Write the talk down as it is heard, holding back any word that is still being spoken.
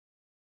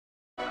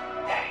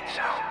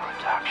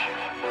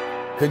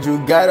Cause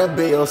you gotta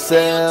be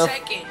yourself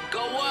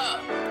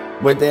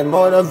with that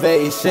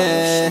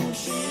motivation.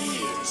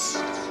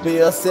 Be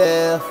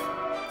yourself,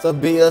 so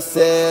be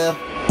yourself.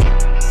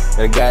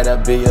 You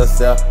gotta be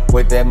yourself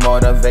with that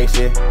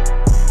motivation.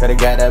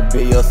 Gotta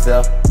be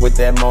yourself with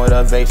that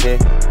motivation.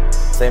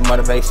 Say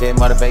motivation,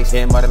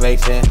 motivation,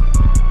 motivation.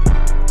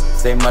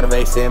 Say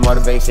motivation,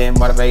 motivation,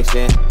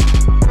 motivation.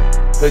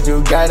 Cause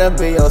you gotta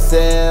be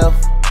yourself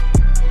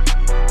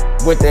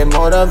with that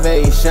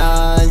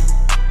motivation.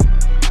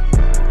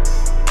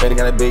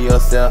 Gotta be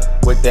yourself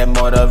with that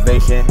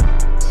motivation.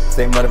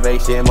 Say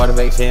motivation,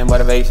 motivation,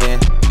 motivation.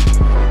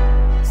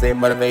 Say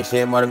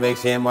motivation,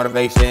 motivation,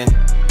 motivation.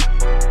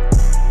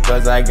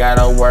 Cause I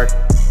gotta work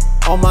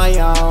on my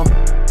own,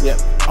 yeah,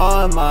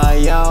 on my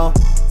own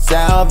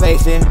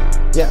salvation,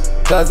 yeah.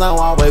 Cause I'm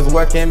always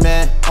working,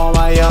 man, on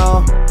my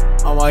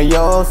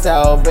own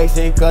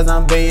salvation. Cause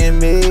I'm being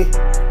me,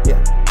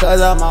 yeah.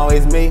 Cause I'm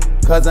always me,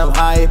 cause I'm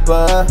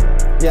hyper,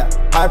 yeah.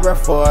 Hyper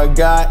for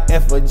God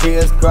and for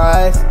Jesus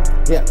Christ,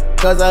 yeah.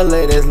 Cause I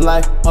live this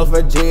life all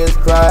for Jesus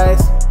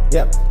Christ,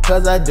 yeah.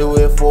 Cause I do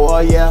it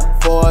for, yeah,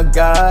 for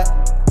God.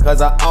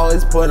 Cause I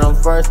always put him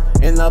first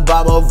in the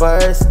Bible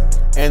verse,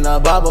 in the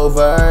Bible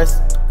verse.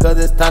 Cause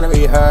it's time to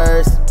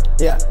rehearse,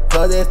 yeah.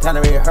 Cause it's time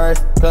to rehearse,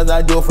 cause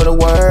I do it for the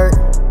word.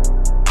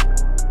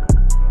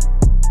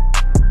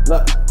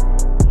 Look,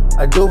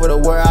 I do it for the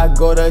word. I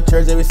go to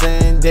church every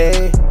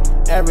Sunday,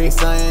 every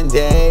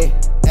Sunday,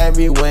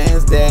 every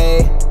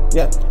Wednesday,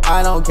 yeah.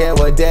 I don't care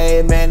what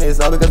day, man, it's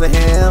all because of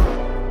him,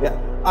 yeah.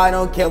 I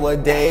don't care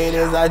what day it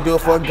is, I do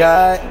it for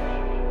God.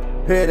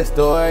 Period the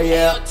story,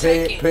 yeah.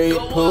 Period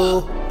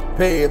poo,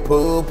 period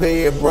poo,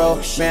 period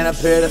bro. Man, I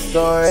period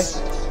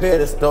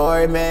the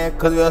story, man.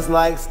 Cause it was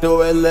like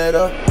Stuart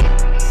Little.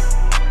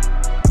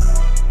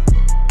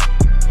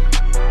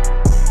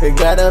 You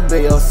gotta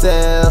be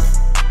yourself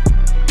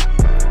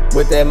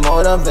with that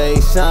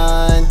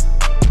motivation.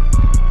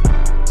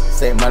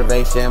 Say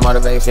motivation,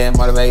 motivation,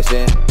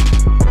 motivation.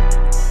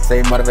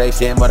 Say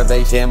motivation,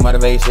 motivation,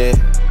 motivation.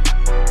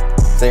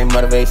 Say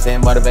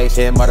motivation,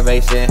 motivation,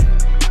 motivation.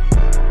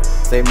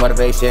 Say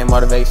motivation,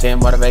 motivation,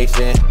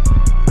 motivation.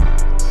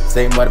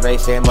 Say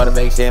motivation,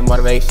 motivation,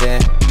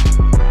 motivation.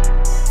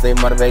 Say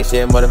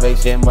motivation,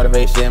 motivation,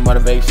 motivation,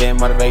 motivation,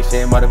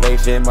 motivation,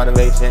 motivation, motivation,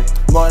 motivation.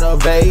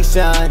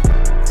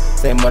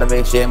 Say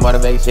motivation,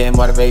 motivation,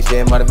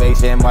 motivation,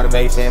 motivation,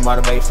 motivation,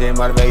 motivation,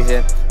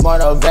 motivation,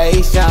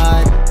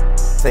 motivation.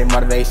 Say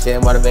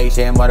motivation,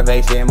 motivation,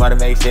 motivation,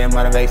 motivation,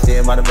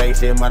 motivation,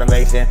 motivation,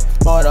 motivation,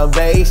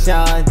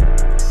 motivation.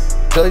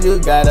 Cause you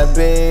gotta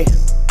be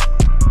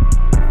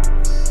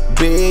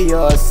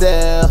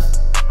yourself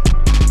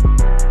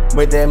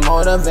with that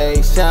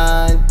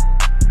motivation.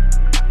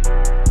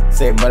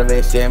 Say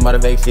motivation,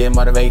 motivation,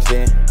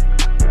 motivation.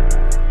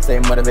 Say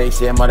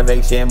motivation,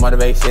 motivation,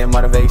 motivation,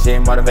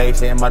 motivation,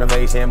 motivation,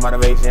 motivation,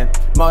 motivation,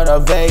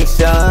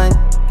 motivation.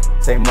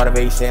 Say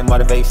motivation,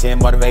 motivation,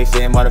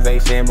 motivation,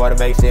 motivation,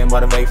 motivation,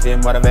 motivation,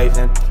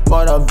 motivation,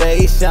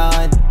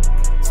 motivation.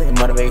 Say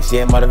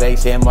motivation,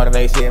 motivation,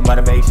 motivation,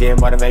 motivation,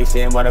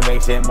 motivation,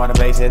 motivation,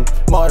 motivation,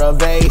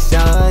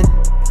 motivation.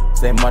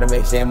 Say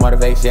motivation,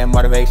 motivation,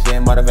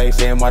 motivation,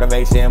 motivation,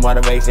 motivation, motivation,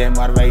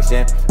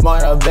 motivation,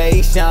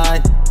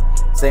 motivation.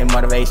 Say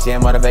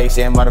motivation,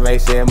 motivation,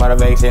 motivation,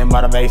 motivation,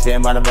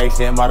 motivation,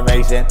 motivation,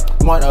 motivation,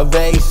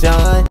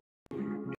 motivation.